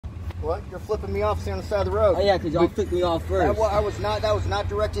What? You're flipping me off on the side of the road. Oh yeah, because y'all flipped me off first. That was not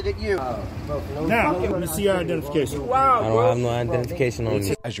directed at you. Now, let me see your identification. Wow, I don't have no identification on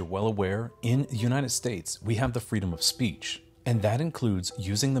you. As you're well aware, in the United States, we have the freedom of speech, and that includes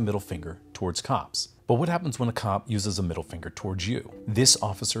using the middle finger towards cops. But what happens when a cop uses a middle finger towards you? This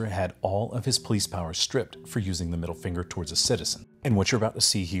officer had all of his police powers stripped for using the middle finger towards a citizen. And what you're about to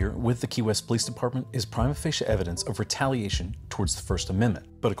see here with the Key West Police Department is prima facie evidence of retaliation towards the First Amendment.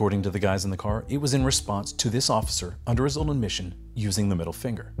 But according to the guys in the car, it was in response to this officer, under his own admission, using the middle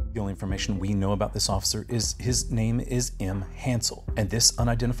finger. The only information we know about this officer is his name is Hansel, and this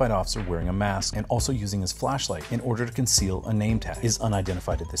unidentified officer wearing a mask and also using his flashlight in order to conceal a name tag is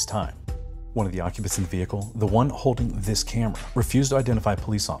unidentified at this time. One of the occupants in the vehicle, the one holding this camera, refused to identify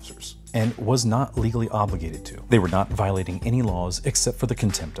police officers and was not legally obligated to. They were not violating any laws except for the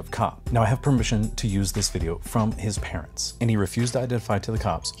contempt of cop. Now I have permission to use this video from his parents, and he refused to identify to the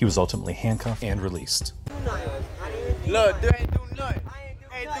cops. He was ultimately handcuffed and released. Look, there ain't do nothing.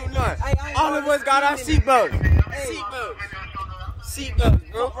 Ain't do nothing. All of us got our seatbelts.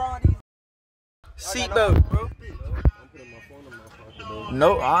 Seatbelts, bro. Seatbelts, bro.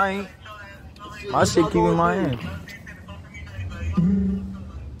 No, I ain't. My shit keep in my hand.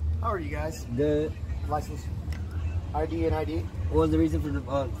 How are you guys? Good. License, ID, and ID. What was the reason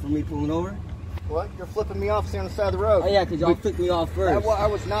for me pulling over? What? You're flipping me off on the side of the road. Oh yeah, because y'all flipped me off first.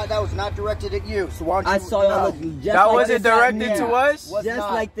 That was not directed at you. So why don't you? I saw y'all looking just that like wasn't this directed to us. Just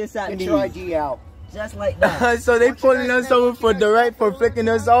like this at me. Get your ID out. Just like that. So they pulling us over for flicking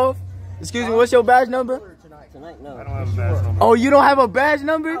us off. Excuse me, what's your badge number? Tonight, no. I don't have a badge number. Oh, you don't have a badge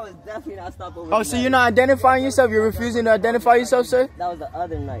number? I was definitely not stopped over. Oh, so you're not identifying yourself? You're refusing to identify yourself, sir? That was the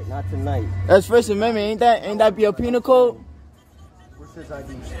other night, not tonight. That's First Amendment, ain't that be a penal code? Where's his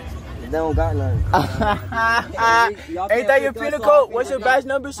ID? They don't got none. Ain't that your penal code? What's your badge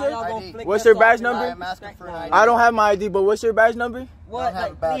number, sir? What's your badge number? I'm asking for an ID. I don't have my ID, but what's your badge number? What?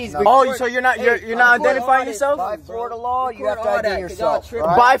 Like, please. Oh, so you're not identifying yourself? By Florida law, you have to ID yourself.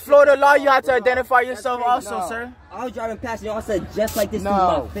 Right? By Florida law, you have to identify yourself also, sir. I was driving past y'all said just like this to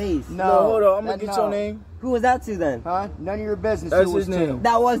my face. No, hold on, I'm gonna get your name. Who was that to then? Huh? None of your business. That's his name.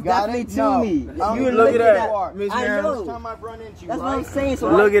 That was definitely to me. You look at that, Miss I know. Time I've run into you, That's right? what I'm saying.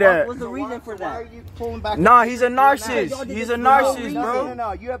 So look at that. What's the reason for that? Why are you pulling back? Nah, he's a narcissist. He's a narcissist, bro.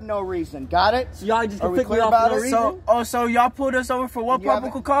 No, you have no reason. Got it? So y'all just Are we pick me clear off about for no it? reason? So y'all pulled us over for what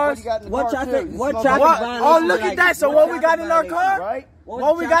probable cause? What traffic What? violation? Oh, look at that. So what we got in our car? Right?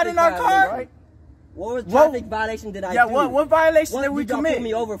 What we got in our car? Right? What was traffic violation did I do? Yeah, what violation did we What did y'all commit? pull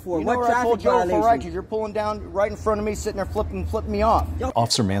me over for? You know What what I traffic told you for, right? violation? Because you're pulling down right in front of me, sitting there flipping me off.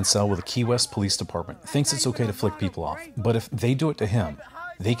 Officer Mansell with the Key West Police Department thinks it's okay to flick people off, but if they do it to him,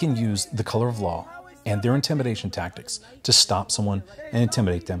 they can use the color of law and their intimidation tactics to stop someone and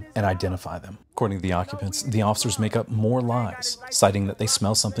intimidate them and identify them. According to the occupants, the officers make up more lies, citing that they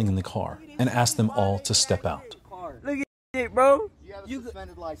smell something in the car and ask them all to step out. Look at it, bro. You have a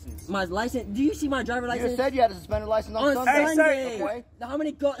suspended license. My license? Do you see my driver license? You said you had a suspended license on Sunday. Sunday. Okay. How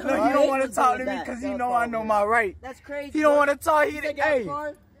many Look, you don't want to talk to me because you know I know my right. That's crazy. He don't want to talk. Hey.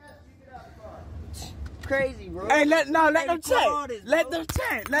 Crazy, bro. Hey, let them check.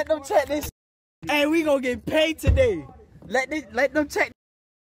 Let them check this. Hey, we gonna get paid today. Let them check.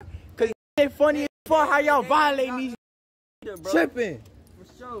 Cause they funny as fuck how y'all violating these tripping.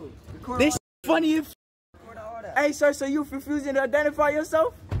 For sure. This funny as fuck. Hey, sir, so you refusing to identify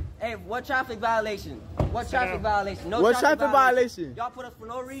yourself? Hey, what traffic violation? What traffic violation? No what traffic violation? Y'all put us for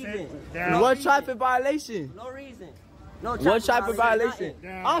no reason. What traffic violation? No reason. No What traffic violation?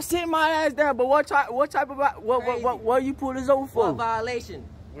 I'll sit my ass down, but what type of what you pull this over for? What violation?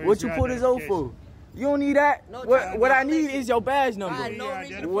 What you pull this over for? You don't need that. What I need is your badge number.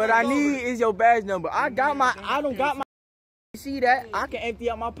 What I need is your badge number. I don't got my. You see that? I can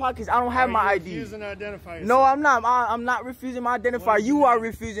empty out my pockets. I don't have my ID. Refusing to identify yourself. No, I'm not. I'm not refusing my identify. You are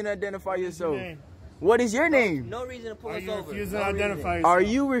refusing to identify yourself. What is your name? No reason to pull us Are you over. refusing to identify yourself? Are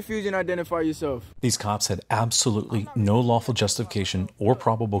you refusing to identify yourself? These cops had absolutely no lawful justification or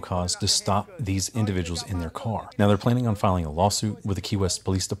probable cause to stop these individuals in their car. Now they're planning on filing a lawsuit with the Key West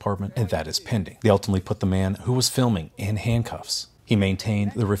Police Department, and that is pending. They ultimately put the man who was filming in handcuffs. He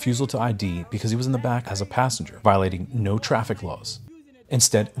maintained the refusal to ID because he was in the back as a passenger, violating no traffic laws.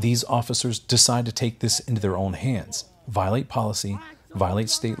 Instead, these officers decide to take this into their own hands, violate policy, violate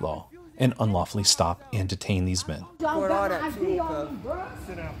state law, and unlawfully stop and detain these men. Sit down.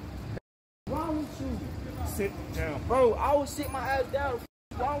 Wrong with you? Sit down. Bro, I will sit my ass down.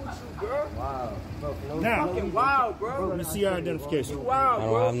 What's wrong with you, bro? Wow. Now, Fucking wild, bro. let me see your identification. Wild, I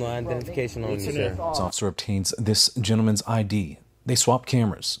bro. don't have no identification on you, sir. This officer obtains this gentleman's ID. They swap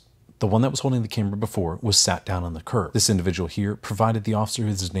cameras. The one that was holding the camera before was sat down on the curb. This individual here provided the officer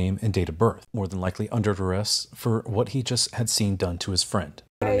with his name and date of birth, more than likely under duress for what he just had seen done to his friend.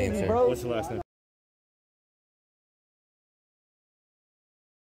 What's the last name?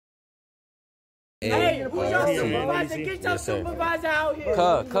 Hey, who's your supervisor? Get your supervisor out here.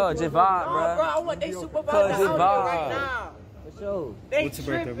 Cuz, just vibe, bro. Bro, I want they supervisor out here right now. For sure. They What's the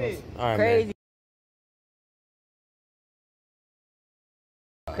birthday, tripping. boss? All right, Crazy.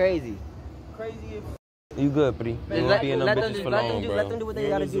 Crazy. Crazy as man. You good, buddy? You won't be in them bitches for long, let them do bro. what they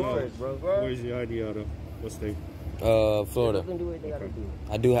gotta do first, bro. Where's your ID out of? What state? Florida. Let them do what they gotta do.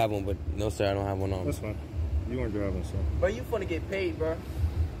 I do have one, but no, sir, I don't have one on. That's fine. You weren't driving, so. Bro, you finna get paid, bro.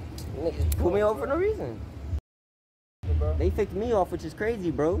 Niggas pull me over for no reason. They flicked me off, which is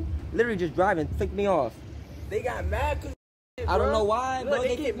crazy, bro. Literally just driving, flicked me off. They got mad cause I don't know why, bro. Look,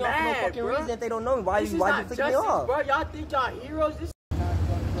 They get flicked me off for no mad, fucking bro. reason if they don't know me. Why This you is flick not me justice, off? bro. Y'all think y'all heroes? This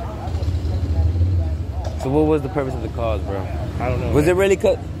So what was the purpose of the cause, bro? I don't know. Was it really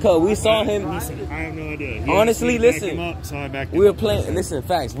cause we saw him? Listen, I have no idea. Honestly, listen. Him up, so I backed him We were up. playing. Listen,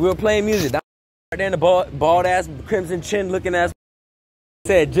 facts. We were playing music. That right there in the bald ass, crimson chin looking ass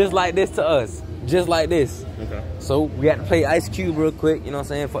said just like this to us, just like this. Okay. So we had to play Ice Cube real quick. You know what I'm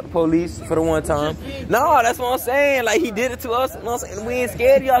saying? For the police for the one time. No, that's what I'm saying. Like he did it to us. You know what I'm saying? We ain't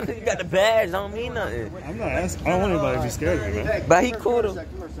scared of y'all because you got the badge. I don't mean nothing. I'm not asking. I don't want anybody to be scared of me, man. But he cool though.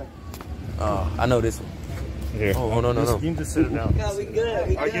 Oh, I know this one. Here. Oh, no. You can just sit it down. No, we good.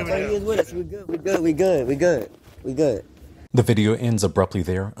 We I'll good. give it Bro, he up. is with us. We good. We good. We good. We good. We good. The video ends abruptly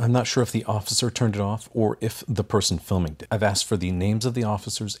there. I'm not sure if the officer turned it off or if the person filming did. I've asked for the names of the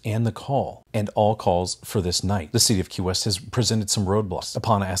officers and the call, and all calls for this night. The city of Key West has presented some roadblocks.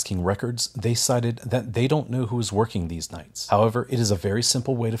 Upon asking records, they cited that they don't know who is working these nights. However, it is a very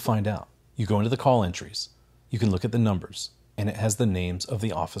simple way to find out. You go into the call entries, you can look at the numbers, and it has the names of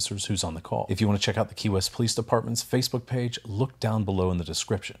the officers who's on the call. If you want to check out the Key West Police Department's Facebook page, look down below in the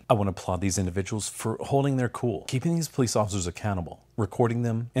description. I want to applaud these individuals for holding their cool, keeping these police officers accountable, recording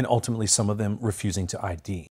them, and ultimately some of them refusing to ID.